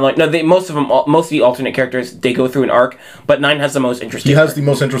has an arc, but like no, most of the alternate characters, they go through an arc, but 9 has the most interesting. He has the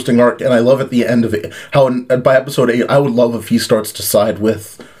most interesting arc, and I love at the end of it how by episode 8, I would love if he starts to side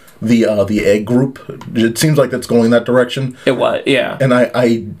with the egg group. It seems like that's going that direction. It was, yeah. And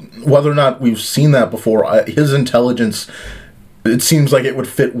I whether or not we've seen that before, his intelligence, it seems like it would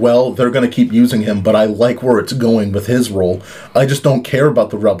fit well. They're going to keep using him, but I like where it's going with his role. I just don't care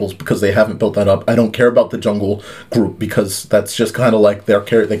about the rebels because they haven't built that up. I don't care about the jungle group because that's just kind of like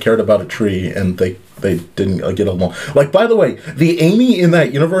they cared about a tree and they didn't get along. Like, by the way, the Amy in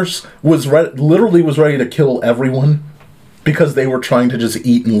that universe was literally ready to kill everyone because they were trying to just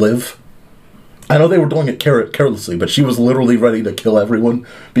eat and live. I know they were doing it carelessly, but she was literally ready to kill everyone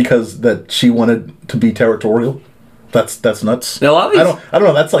because that she wanted to be territorial. That's nuts. Now, I don't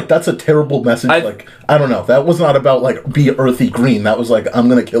know. That's a terrible message. I don't know. That was not about like be earthy green. That was like, I'm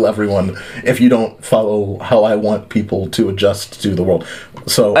gonna kill everyone if you don't follow how I want people to adjust to the world.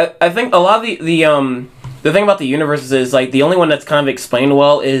 So I think a lot of the thing about the universes is like the only one that's kind of explained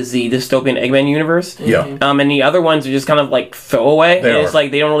well is the dystopian Eggman universe. Yeah. And the other ones are just kind of like throwaway. It's like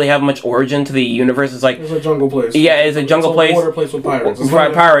they don't really have much origin to the universe. It's like it's a jungle place. Yeah, it's a jungle place. It's a water place with pirates.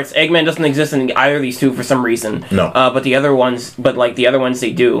 Pirates. Eggman doesn't exist in either of these two for some reason. No. But the other ones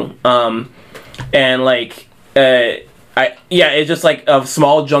they do. And like it's just like a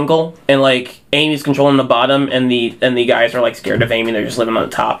small jungle, and like Amy's controlling the bottom, and the guys are like scared of Amy. And they're just living on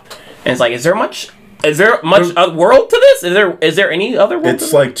the top. And it's like, is there much world to this? Is there any other world?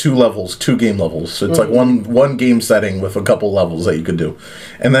 It's like 2 game levels. It's like one game setting with a couple levels that you could do.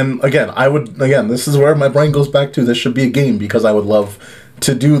 And then again, this is where my brain goes back to, this should be a game, because I would love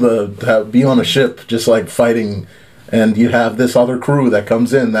to be on a ship just like fighting, and you have this other crew that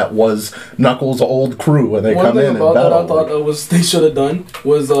comes in that was Knuckles' old crew, and they come in and battle. One thing about that I thought they should have done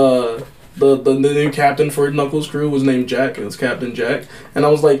was the new captain for Knuckles' crew was named Jack. It was Captain Jack. And I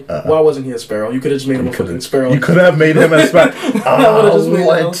was like, why wasn't he a Sparrow? You could have just made him a fucking Sparrow. You could have made him a Sparrow. That would have just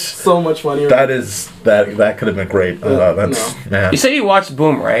made him so much funnier. That could have been great. You said you watched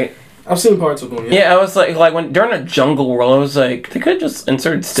Boom, right? I've seen parts of Boom, yeah. Yeah, I was like when during a jungle world, I was like, they could have just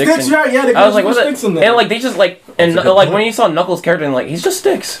inserted sticks. Sticks, right? Yeah, they could have put sticks in there. And like they just like, and like when you saw Knuckles' character, and like he's just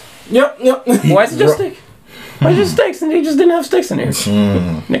sticks. Yep. Why is it just stick? Why just sticks? And they just didn't have sticks in here.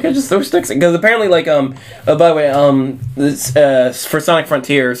 They could just throw sticks. Because apparently, like, by the way, this, for Sonic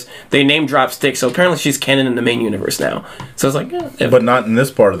Frontiers, they name drop sticks. So apparently, she's canon in the main universe now. So it's like, yeah. But not in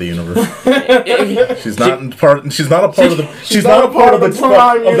this part of the universe. She's not a part of the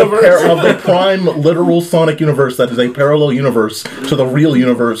prime universe. Of the prime literal Sonic universe that is a parallel universe to the real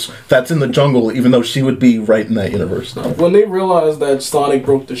universe that's in the jungle, even though she would be right in that universe. When they realized that Sonic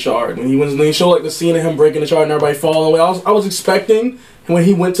broke the shard, when they showed like the scene of him breaking the shard and everybody falling away, I was expecting when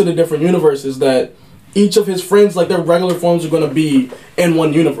he went to the different universes that each of his friends, like their regular forms, are going to be in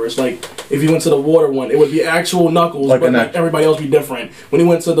one universe. Like if he went to the water one, it would be actual Knuckles, but like everybody else be different. When he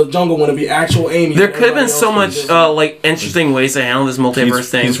went to the jungle one, it'd be actual Amy. There could have been so much like interesting ways to handle this multiverse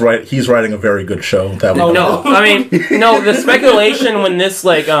thing. He's writing a very good show. That the speculation when this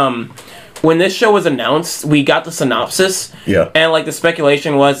when this show was announced, we got the synopsis. Yeah. And like the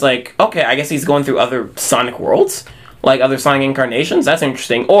speculation was like, okay, I guess he's going through other Sonic worlds. Like other Sonic incarnations, that's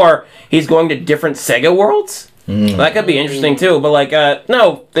interesting. Or he's going to different Sega worlds. That could be interesting too. But like,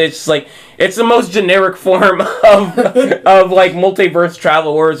 no, it's like it's the most generic form of like multiverse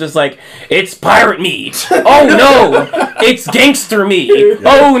travel, where it's just like it's pirate meat. Oh no, it's gangster meat. Yeah.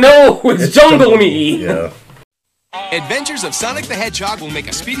 Oh no, it's jungle meat. Yeah. Adventures of Sonic the Hedgehog will make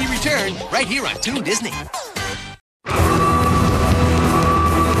a speedy return right here on Toon Disney.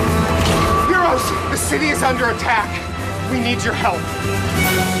 Heroes, the city is under attack. We need your help.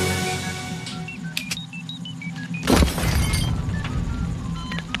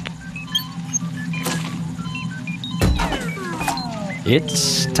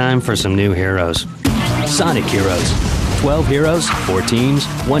 It's time for some new heroes. Sonic Heroes. 12 heroes, 4 teams,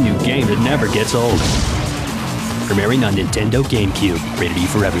 one new game that never gets old. Premiering on Nintendo GameCube. Rated E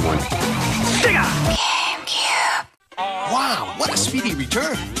for everyone. Wow, what a speedy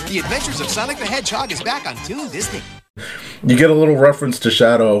return. The Adventures of Sonic the Hedgehog is back on Toon Disney. You get a little reference to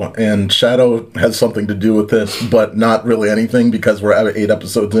Shadow, and Shadow has something to do with this, but not really anything because we're 8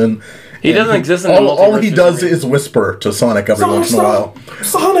 episodes in. He doesn't exist in the multiverse. All he does is whisper to Sonic every once in a while.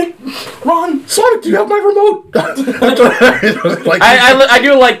 Sonic, run! Sonic, do you have my remote? I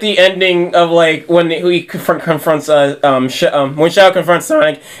do like the ending of like when he confronts when Shadow confronts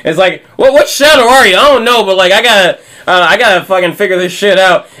Sonic. It's like, what Shadow are you? I don't know, but like I gotta fucking figure this shit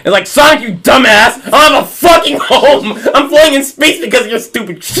out. It's like, Sonic, you dumbass! I have a fucking home! I'm flying in space because of your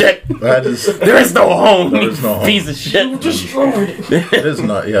stupid shit! There is no home, there is no home. Piece of shit. You destroyed it. It is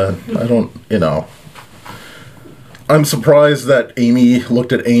not, yeah. I don't, I'm surprised that Amy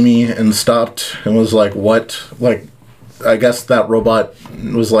looked at Amy and stopped and was like, what? Like, I guess that robot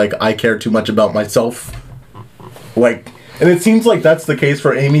was like, I care too much about myself. Like, and it seems like that's the case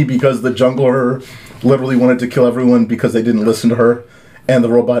for Amy because the jungler literally wanted to kill everyone because they didn't listen to her, and the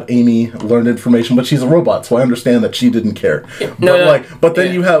robot Amy learned information, but she's a robot, so I understand that she didn't care. But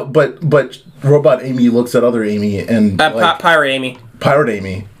robot Amy looks at other Amy and Pirate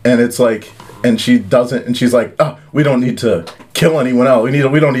Amy, and it's like, and she doesn't, and she's like, oh, we don't need to kill anyone else.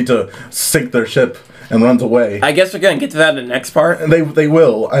 We don't need to sink their ship, and runs away. I guess we're gonna get to that in the next part. And they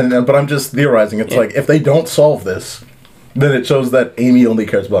will, but I'm just theorizing. It's like if they don't solve this, then it shows that Amy only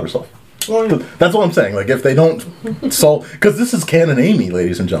cares about herself. That's what I'm saying. Like, if they don't solve... Because this is canon Amy,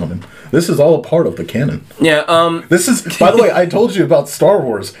 ladies and gentlemen. This is all a part of the canon. Yeah, This is... By the way, I told you about Star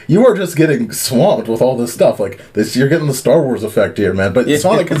Wars. You are just getting swamped with all this stuff. Like, you're getting the Star Wars effect here, man. But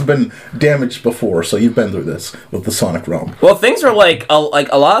Sonic has been damaged before, so you've been through this with the Sonic realm. Well, things were like a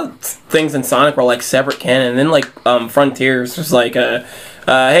lot of things in Sonic were like separate canon. And then, like, Frontiers was like...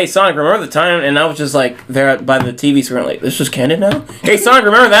 hey Sonic, remember the time? And I was just like there by the TV screen, like, this is canon now. Hey Sonic,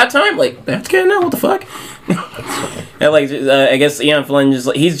 remember that time? Like, that's canon now. What the fuck? And like, I guess Ian Flynn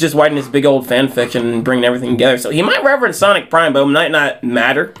he's just writing this big old fan fiction and bringing everything together. So he might reference Sonic Prime, but it might not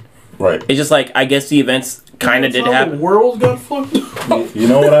matter. Right. It's just like, I guess the events kind of did happen. The world got fucked up. You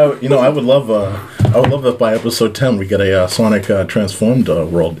know what? I would love if by episode 10 we get a Sonic transformed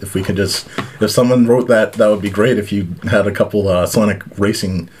world. If we could if someone wrote that would be great. If you had a couple Sonic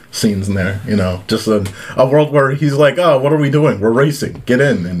racing scenes in there, just a world where he's like, oh, what are we doing? We're racing. Get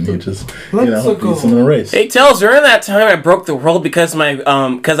in, and he just beats him in a race. Hey, Tails, during that time I broke the world because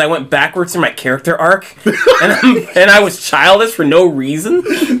because I went backwards in my character arc, and I was childish for no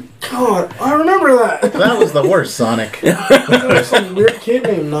reason. God, I remember that. That was the worst Sonic. Some weird kid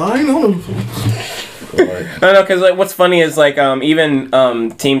named Nine. I don't know, because like, what's funny is like even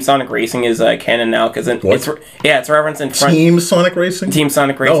Team Sonic Racing is canon now because it's referenced in front. Team Sonic Racing. Team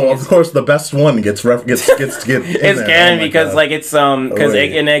Sonic Racing. Oh, of course, the best one gets to get. It's canon because like it's because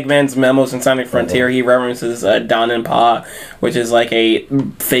in Eggman's memos in Sonic Frontier he references Don and Pa, which is like a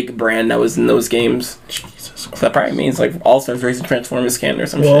fake brand that was in those games. So that probably means like All Stars Racing Transformers canon or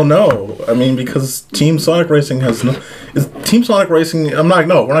some shit. Well, no, I mean because Team Sonic Racing has no. Is Team Sonic Racing? We're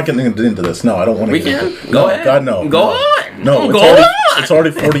not getting into this. No, I don't want to. We can go ahead. God, no. Go on. No, it's already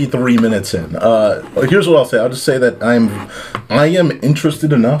 43 minutes in. Here's what I'll say. I'll just say that I am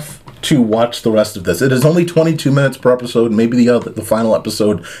interested enough to watch the rest of this. It is only 22 minutes per episode. Maybe the final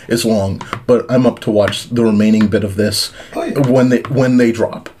episode is long, but I'm up to watch the remaining bit of this when they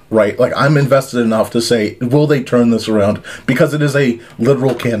drop. right? Like, I'm invested enough to say, will they turn this around? Because it is a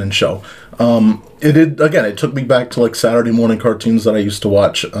literal canon show. It took me back to like Saturday morning cartoons that I used to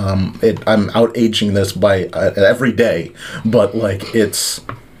watch. I'm out aging this by every day, but like it's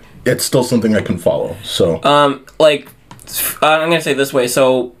still something I can follow. So I'm gonna say it this way.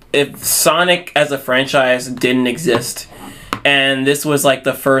 So if Sonic as a franchise didn't exist, and this was like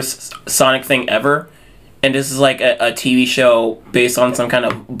the first Sonic thing ever, and this is like a TV show based on some kind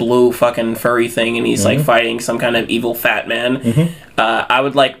of blue fucking furry thing, and he's like fighting some kind of evil fat man, I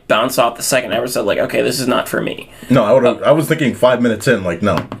would like bounce off the second episode like, okay, this is not for me. No, I was thinking 5 minutes in, like,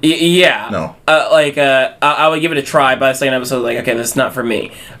 no. Yeah. No. I would give it a try by the second episode, like, okay, this is not for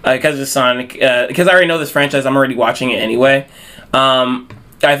me. Because it's Sonic, because I already know this franchise, I'm already watching it anyway.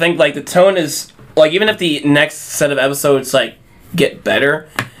 I think, like, the tone is, like, even if the next set of episodes, like, get better,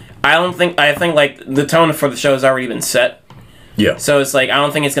 I think like the tone for the show has already been set. Yeah. So it's like I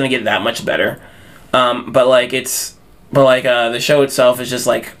don't think it's gonna get that much better. The show itself is just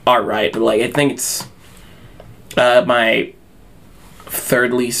like alright. But like I think it's my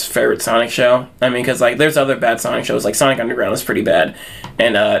third least favorite Sonic show. I mean, because like there's other bad Sonic shows. Like Sonic Underground is pretty bad,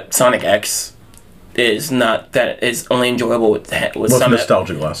 and Sonic X is not that is only enjoyable with some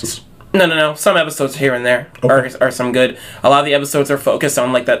nostalgia glasses. No. Some episodes here and there are some good. A lot of the episodes are focused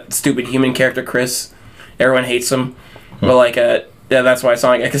on like that stupid human character Chris. Everyone hates him, but like that's why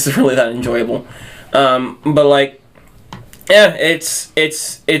Sonic X is really that enjoyable. But like, yeah, it's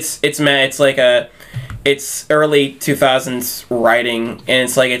mad. It's like it's early 2000s writing, and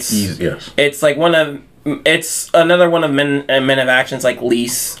it's like it's like it's another one of Men of Action's like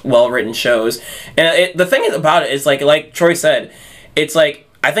least well written shows. And the thing about it is like Troy said, it's like.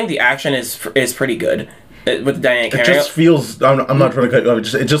 I think the action is pretty good with the dynamic camera. It just feels... I'm not trying to cut you off.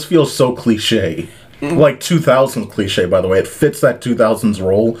 It just feels so cliche. Like 2000s cliche, by the way. It fits that 2000s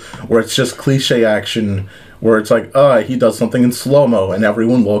role where it's just cliche action where it's like, he does something in slow-mo and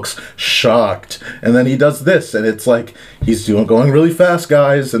everyone looks shocked. And then he does this and it's like, he's going really fast,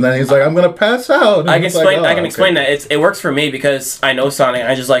 guys. And then he's like, I'm going to pass out. I can explain that. It works for me because I know Sonic.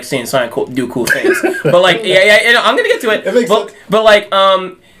 I just like seeing Sonic do cool things. But like, I'm going to get to it. But like,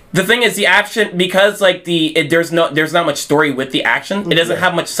 the thing is, the action, because like there's not much story with the action. It doesn't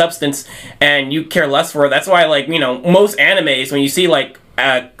have much substance, and you care less for it. That's why, like, most animes, when you see like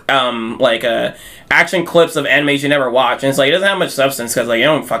action clips of animes you never watch, and it's like it doesn't have much substance because like you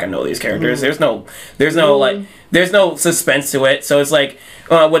don't fucking know these characters. There's no suspense to it. So it's like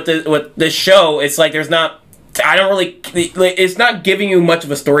with the show, it's like there's not. It's not giving you much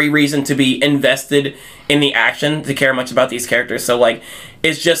of a story reason to be invested in the action to care much about these characters. So like,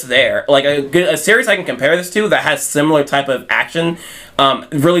 it's just there. Like a series I can compare this to that has similar type of action,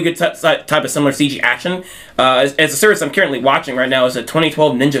 really good type of similar CG action. As a series I'm currently watching right now is the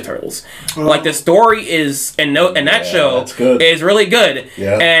 2012 Ninja Turtles. Like the story is and that show is really good.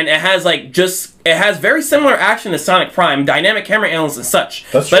 Yeah. And it has it has very similar action to Sonic Prime, dynamic camera angles and such.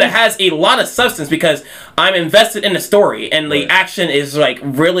 But it has a lot of substance because I'm invested in the story and the action is like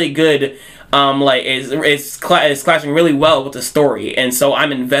really good. Is clashing really well with the story, and so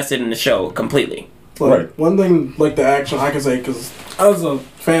I'm invested in the show completely. One thing, like the action, I can say, because I was a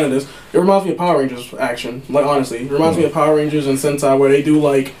fan of this, it reminds me of Power Rangers action. Like, honestly, it reminds me of Power Rangers and Sentai, where they do,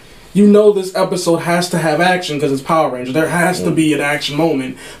 like, this episode has to have action because it's Power Rangers. There has to be an action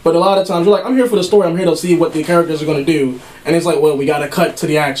moment. But a lot of times, you're like, I'm here for the story. I'm here to see what the characters are going to do. And it's like, well, we got to cut to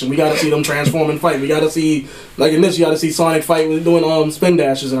the action. We got to see them transform and fight. We got to see, like in this, you got to see Sonic fight with doing spin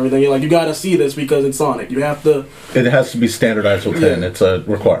dashes and everything. You're like, you got to see this because it's Sonic. You have to... It has to be standardized within. It's a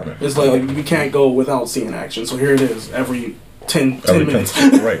requirement. It's like we can't go without seeing action. So here it is every 10 minutes.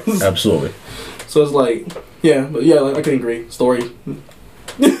 Right, absolutely. So it's like, like I can agree. Story...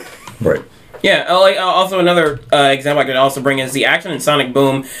 Right. Yeah, also another example I could also bring is the action in Sonic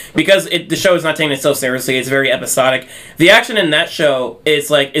Boom, because the show is not taking itself seriously. It's very episodic. The action in that show is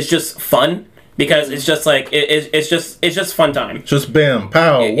like it's just fun because it's just like it's just fun time. Just bam,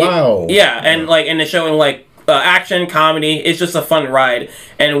 pow, wow. And like in the show in like action comedy, it's just a fun ride.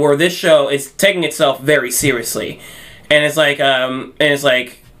 And where this show is taking itself very seriously, and it's like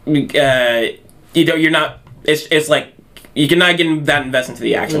you're not. It's like. You're not getting that invested into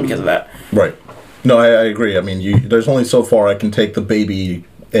the action because of that. Right. No, I agree. I mean, there's only so far I can take the baby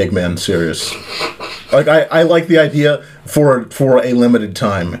Eggman serious. Like, I like the idea for a limited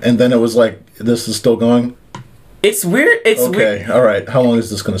time, and then it was like, this is still going? It's weird. Okay, all right. How long is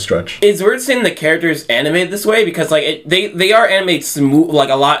this going to stretch? It's weird seeing the characters animated this way because, like, they are animated smooth, like,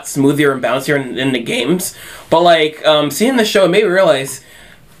 a lot smoother and bouncier in the games. But, like, seeing the show, it made me realize...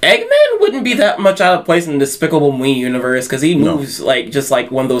 Eggman wouldn't be that much out of place in the Despicable Me universe because he moves like just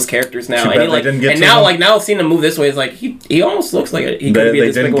like one of those characters now. And, he, like, and now, like now seeing him move this way is like he almost looks like he could be a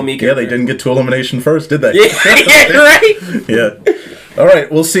Despicable Me character. Yeah, they didn't get to elimination first, did they? Yeah, right. Yeah. All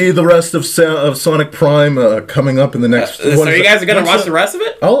right, we'll see the rest of Sonic Prime coming up in the next. So you guys are gonna watch the rest of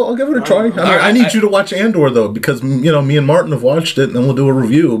it? I'll give it a try. I need you to watch Andor though, because me and Martin have watched it, and then we'll do a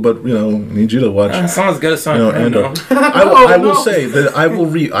review. But I need you to watch. Sounds good as Sonic. Andor. I will say that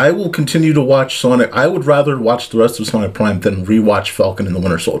I will continue to watch Sonic. I would rather watch the rest of Sonic Prime than rewatch Falcon and the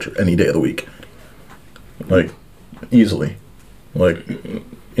Winter Soldier any day of the week. Like easily, like.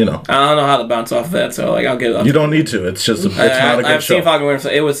 I don't know how to bounce off that, so like I'll get it up. You don't need to. It's just it's not a good I've show. seen Falcon Winter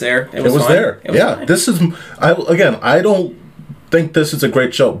Soldier. It was there. It was there. Fine. This is I don't think this is a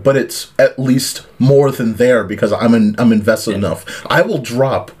great show, but it's at least more than there because I'm invested enough. I will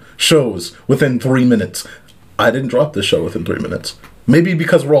drop shows within 3 minutes. I didn't drop this show within 3 minutes. Maybe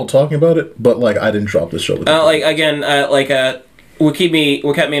because we're all talking about it, but like I didn't drop this show within what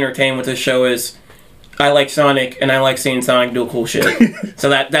kept me entertained with this show is I like Sonic, and I like seeing Sonic do cool shit. So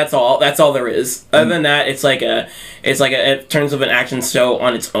that's all there is. Other than that, it's like in terms of an action show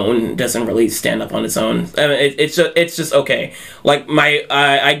on its own, it doesn't really stand up on its own. I mean, it's just okay. Like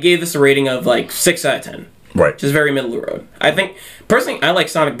I gave this a rating of like 6 out of 10. Right. Just very middle of the road. I think personally, I like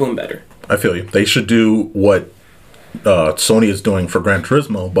Sonic Boom better. I feel you. They should do what Sony is doing for Gran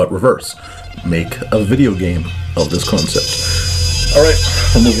Turismo, but reverse. Make a video game of this concept. All right,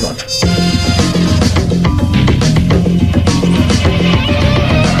 we're moving on.